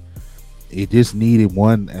 right? It just needed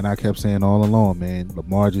one, and I kept saying all along, man,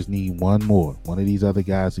 Lamar just need one of these other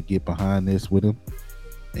guys to get behind this with him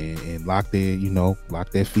and lock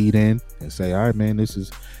their feet in and say, all right, man,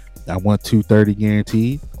 I want 230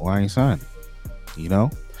 guaranteed or I ain't signing, you know?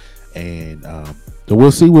 And so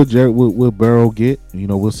we'll see what Burrow get. You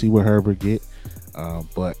know, we'll see what Herbert get.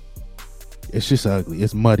 But it's just ugly.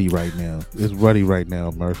 It's muddy right now. It's ruddy right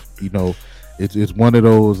now, Murph. You know, it's one of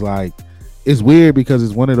those, like, it's weird because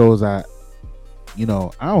it's one of those, I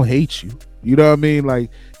don't hate you. You know what I mean? Like,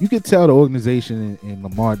 you can tell the organization and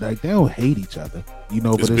Lamar, like, they don't hate each other. You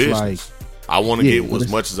know, but it's business. Like, I want to get as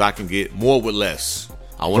much as I can get, more with less.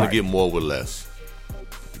 I want to get more with less.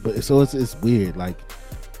 But so it's weird. Like,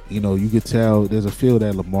 you know, you could tell there's a feel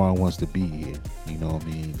that Lamar wants to be here. You know what I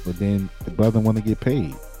mean? But then the brother want to get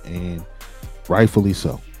paid, and rightfully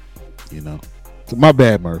so. You know, so my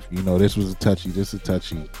bad, Murph. You know, this was a touchy.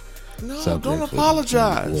 No, subject. Don't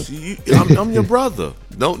apologize. I'm your brother.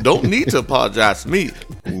 Don't need to apologize to me.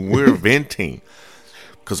 We're venting.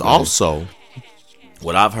 Because also,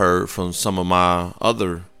 what I've heard from some of my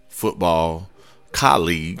other football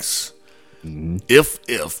colleagues, if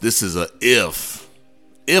this is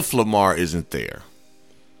if Lamar isn't there,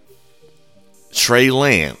 Trey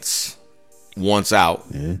Lance wants out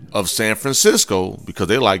of San Francisco because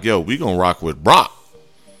they're like, yo, we gonna rock with Brock.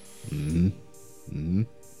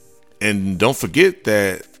 And don't forget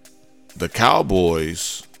that the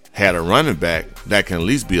Cowboys had a running back that can at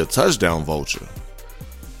least be a touchdown vulture.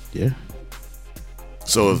 Yeah.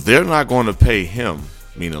 So if they're not going to pay him,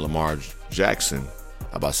 meaning Lamar Jackson,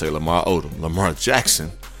 I'm about to say Lamar Odom, Lamar Jackson,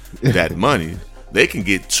 that money, they can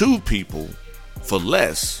get two people for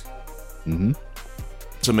less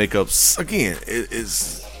to make up. Again,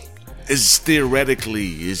 it's theoretically,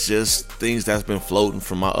 it's just things that's been floating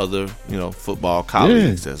from my other, football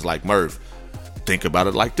colleagues. That's like, Murph, think about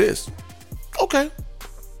it like this. Okay.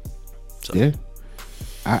 So. Yeah.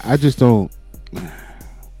 I just don't.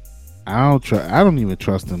 I don't even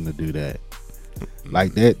trust them to do that.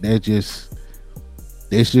 Like that.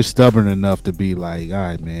 It's just stubborn enough to be like, all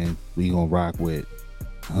right, man, we gonna rock with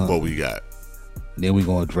what we got. Then we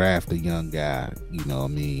gonna draft a young guy, you know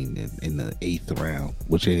what I mean, in the 8th round,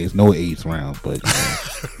 which is no 8th round, but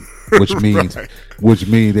which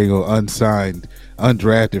means they go unsigned,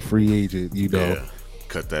 undrafted free agent, you know. Yeah.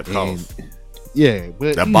 Cut that off. Yeah,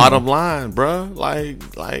 but the bottom line, bro. Like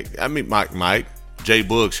I mean, Mike, Jay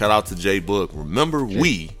Book. Shout out to Jay Book. Remember,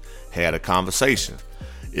 we had a conversation.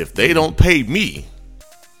 If they don't pay me,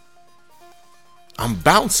 I'm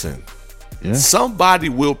bouncing. Yeah. Somebody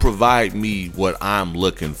will provide me what I'm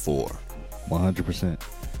looking for. 100%.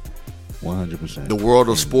 100%. The world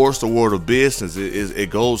of sports, the world of business, it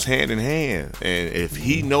goes hand in hand. And if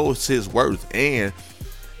he knows his worth, and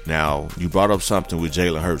now you brought up something with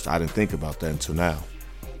Jalen Hurts, I didn't think about that until now.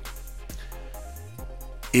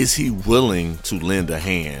 Is he willing to lend a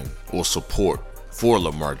hand or support for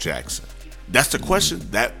Lamar Jackson? That's the question.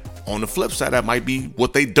 That on the flip side, that might be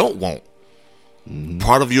what they don't want.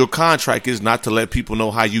 Part of your contract is not to let people know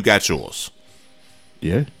how you got yours.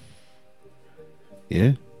 Yeah.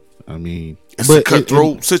 I mean, it's a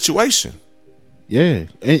cutthroat situation. Yeah,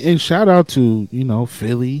 and shout out to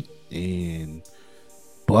Philly and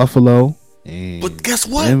Buffalo and but guess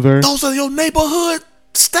what? Denver. Those are your neighborhood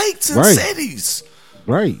states and cities,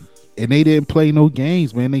 right? And they didn't play no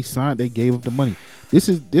games, man. They gave up the money. This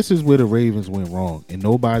is where the Ravens went wrong, and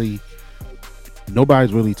nobody's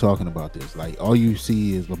really talking about this. Like, all you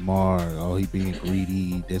see is Lamar, he being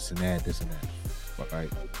greedy, this and that. Right?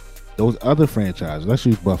 Those other franchises, let's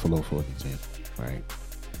use Buffalo for an example, right?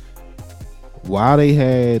 While they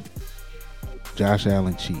had Josh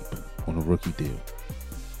Allen cheap on a rookie deal,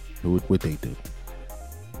 what they do?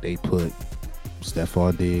 They put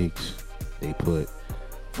Stephon Diggs, they put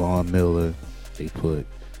Von Miller, they put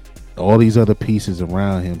all these other pieces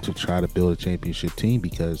around him to try to build a championship team,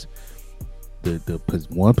 because the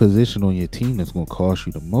one position on your team that's going to cost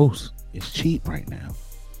you the most is cheap right now.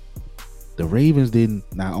 The Ravens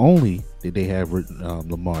not only did they have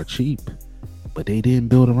Lamar cheap, but they didn't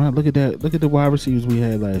build around. Look at that. Look at the wide receivers we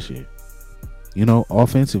had last year.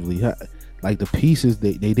 Offensively, like the pieces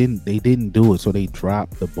they didn't do it, so they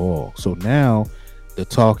dropped the ball. So now the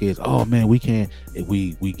talk is, oh man, we can't. If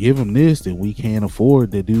we give them this, then we can't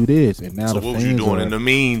afford to do this. And now So the what was fans you doing are, in the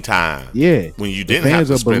meantime? Yeah, When you the didn't have fans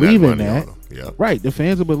to are spend that believing money that. on them. Yep. Right, the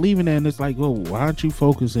fans are believing that, and it's like, well, why aren't you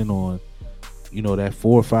focusing on, that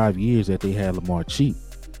 4 or 5 years that they had Lamar cheap,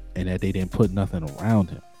 and that they didn't put nothing around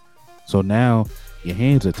him. So now your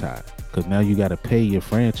hands are tied because now you got to pay your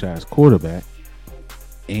franchise quarterback,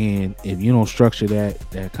 and if you don't structure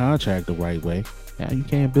that contract the right way, now you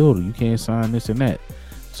can't build it. You can't sign this and that.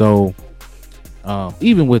 So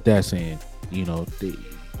even with that saying,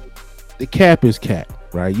 the cap is cap,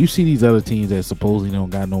 right? You see these other teams that supposedly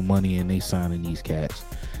don't got no money and they signing these caps.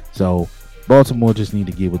 So Baltimore just need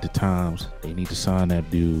to get with the times. They need to sign that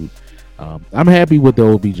dude. I'm happy with the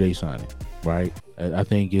OBJ signing, right? I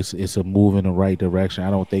think it's a move in the right direction.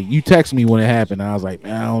 I don't think you text me when it happened. I was like,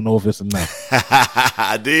 man, I don't know if it's enough.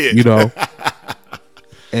 I did.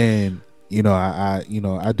 And I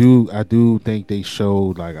do think they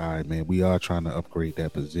showed like, all right, man, we are trying to upgrade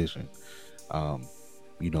that position.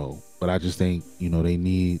 But I just think they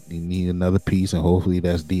need another piece, and hopefully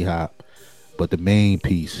that's D-Hop. But the main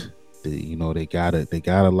piece, they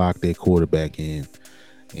gotta lock their quarterback in,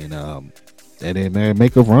 and then man,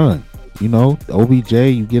 make a run. OBJ,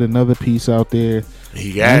 you get another piece out there.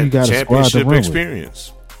 He got championship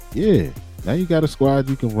experience. Yeah, now you got a squad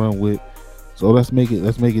you can run with. So let's make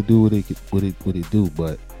it do what it do.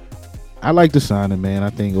 But I like the signing, man.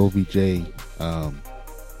 I think OBJ, he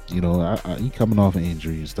coming off an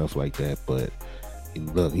injury and stuff like that. But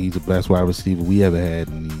look, he's the best wide receiver we ever had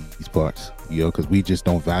in these parts. Because we just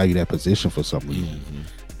don't value that position for some reason.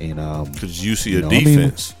 Mm-hmm. And because you see a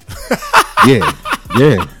defense. Yeah.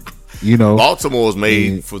 Baltimore's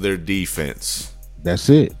made for their defense. That's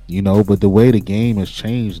it. But the way the game has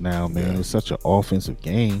changed now, man, it's such an offensive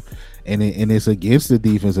game. And it's against the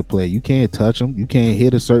defensive play. You can't touch them. You can't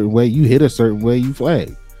hit a certain way. You hit a certain way, you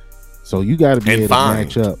flag. So you got to be able to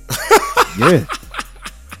match up. Yeah,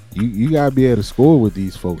 you got to be able to score with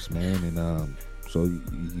these folks, man. And so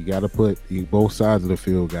you got to put both sides of the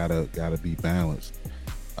field gotta be balanced.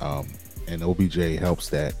 And OBJ helps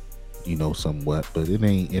that, somewhat, but it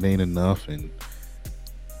ain't enough. And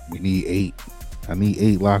we need 8. I need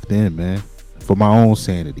 8 locked in, man, for my own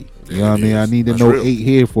sanity. You know what I mean? I need to know real. 8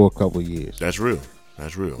 here for a couple of years. That's real. No,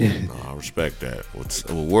 I respect that.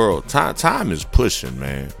 World time is pushing,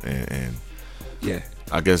 man, and yeah.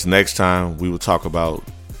 I guess next time we will talk about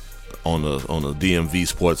on the DMV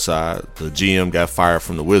sports side, the GM got fired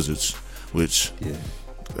from the Wizards, which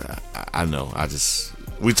I know.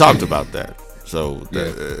 We talked about that. So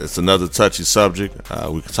it's another touchy subject.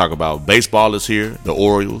 We can talk about baseball is here. The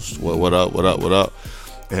Orioles. What up?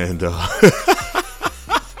 And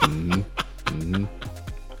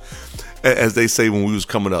as they say when we was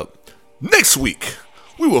coming up, next week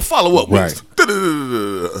we will follow up with.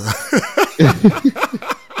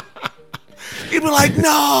 He'd be like,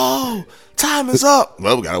 "No, time is up."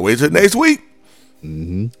 Well, we gotta wait till next week.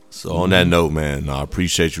 Mm-hmm. So on that note, man, I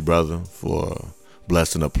appreciate you, brother, for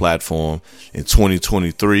blessing the platform in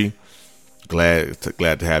 2023. Glad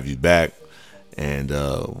to have you back. And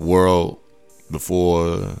world,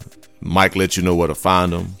 before Mike let you know where to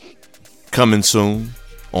find him, coming soon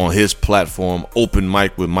on his platform, Open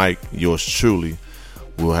Mic with Mike. Yours truly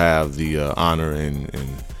will have the honor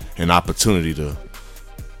and opportunity to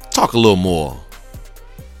talk a little more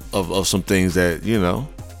of some things that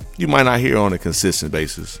you might not hear on a consistent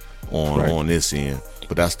basis on this end.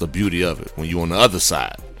 But that's the beauty of it. When you're on the other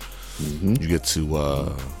side, you get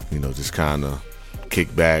to just kind of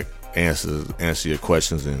kick back, answer your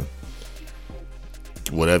questions, and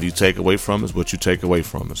whatever you take away from is what you take away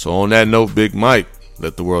from it. So on that note, Big Mike,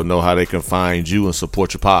 let the world know how they can find you and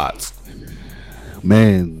support your pods.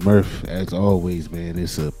 Man, Murph, as always, man,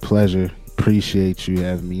 it's a pleasure. Appreciate you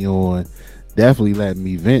having me on. Definitely letting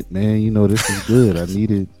me vent, man. This is good. I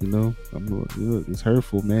needed, it's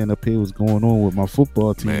hurtful, man. Up here, what's going on with my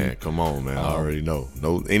football team? Man, come on, man. I already know.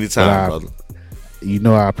 No, anytime, brother.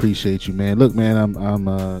 I appreciate you, man. Look, man, I'm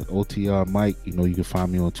OTR Mike. You can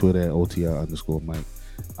find me on Twitter at OTR_Mike.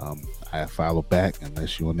 I follow back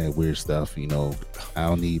unless you're on that weird stuff. I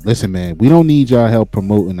don't need. Listen, man, we don't need y'all help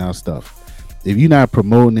promoting our stuff. If you're not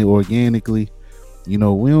promoting it organically, we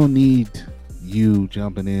don't need you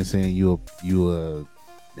jumping in saying you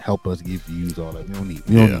help us get views. All that we don't need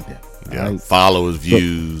that. Yeah, right? Followers,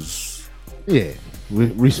 views. Yeah,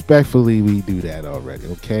 respectfully, we do that already.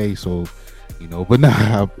 Okay, so but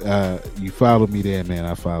now you follow me there, man.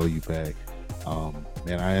 I follow you back.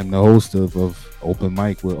 Man, I am the host of Open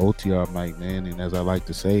Mic with OTR Mike, man. And as I like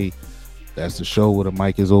to say, that's the show where the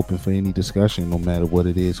mic is open for any discussion, no matter what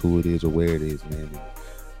it is, who it is, or where it is, man.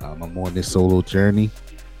 I'm on this solo journey,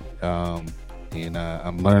 and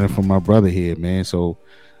I'm learning from my brother here, man. So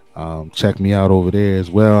check me out over there as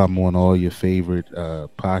well. I'm on all your favorite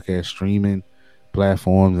podcast streaming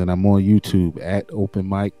platforms, and I'm on YouTube at Open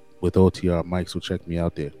Mic with OTR Mike. So check me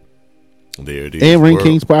out there. There it is. And Ring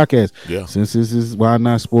Kings podcast. Yeah. Since this is Why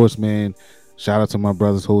Not Sports, man. Shout out to my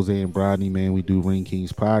brothers Jose and Brodney, man. We do Ring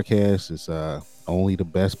Kings podcast. It's only the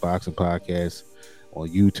best boxing podcast on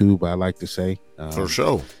YouTube, I like to say. For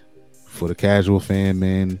sure. For the casual fan,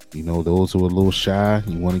 man, you know, those who are a little shy,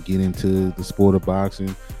 you want to get into the sport of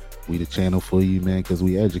boxing, we the channel for you, man, because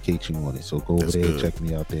we educate you on it. So go over there and check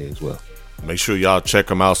me out there as well. Make sure y'all check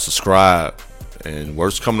them out, subscribe, and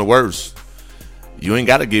worst come to worst, you ain't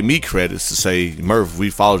got to give me credits to say, Murph, we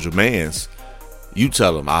followed your mans. You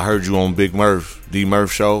tell them, I heard you on Big Murph, D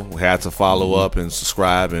Murph Show. We had to follow up and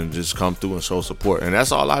subscribe and just come through and show support. And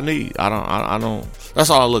that's all I need. I don't. That's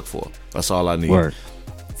all I look for. That's all I need. Word.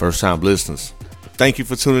 First time listeners, thank you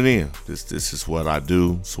for tuning in. This is what I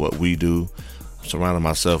do. It's what we do.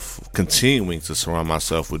 I'm continuing to surround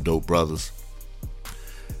myself with dope brothers.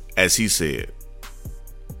 As he said,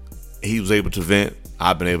 he was able to vent.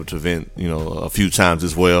 I've been able to vent, a few times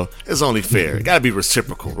as well. It's only fair. It got to be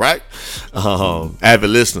reciprocal, right? Avid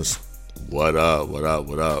listeners, what up, what up,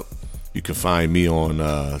 what up? You can find me on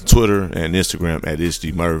Twitter and Instagram at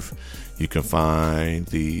ItsDMurph. You can find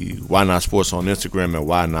the Why Not Sports on Instagram at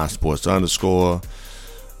Why Not Sports _.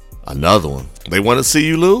 Another one. They want to see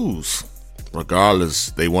you lose. Regardless,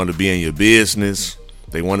 they want to be in your business.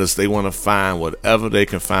 They want to find whatever they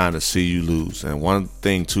can find to see you lose. And one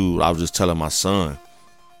thing too, I was just telling my son,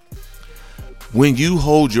 when you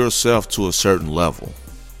hold yourself to a certain level,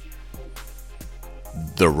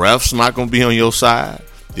 the ref's not going to be on your side.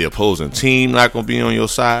 The opposing team not going to be on your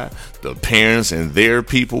side. The parents and their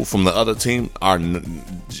people from the other team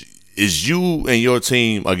is you and your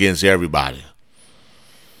team against everybody.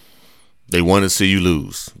 They want to see you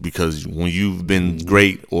lose because when you've been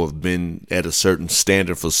great or been at a certain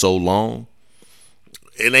standard for so long,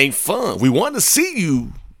 it ain't fun. We want to see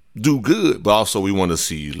you do good, but also we want to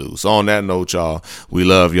see you lose. So on that note, y'all, we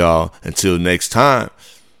love y'all. Until next time,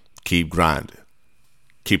 keep grinding.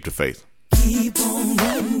 Keep the faith. Keep on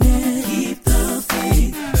running.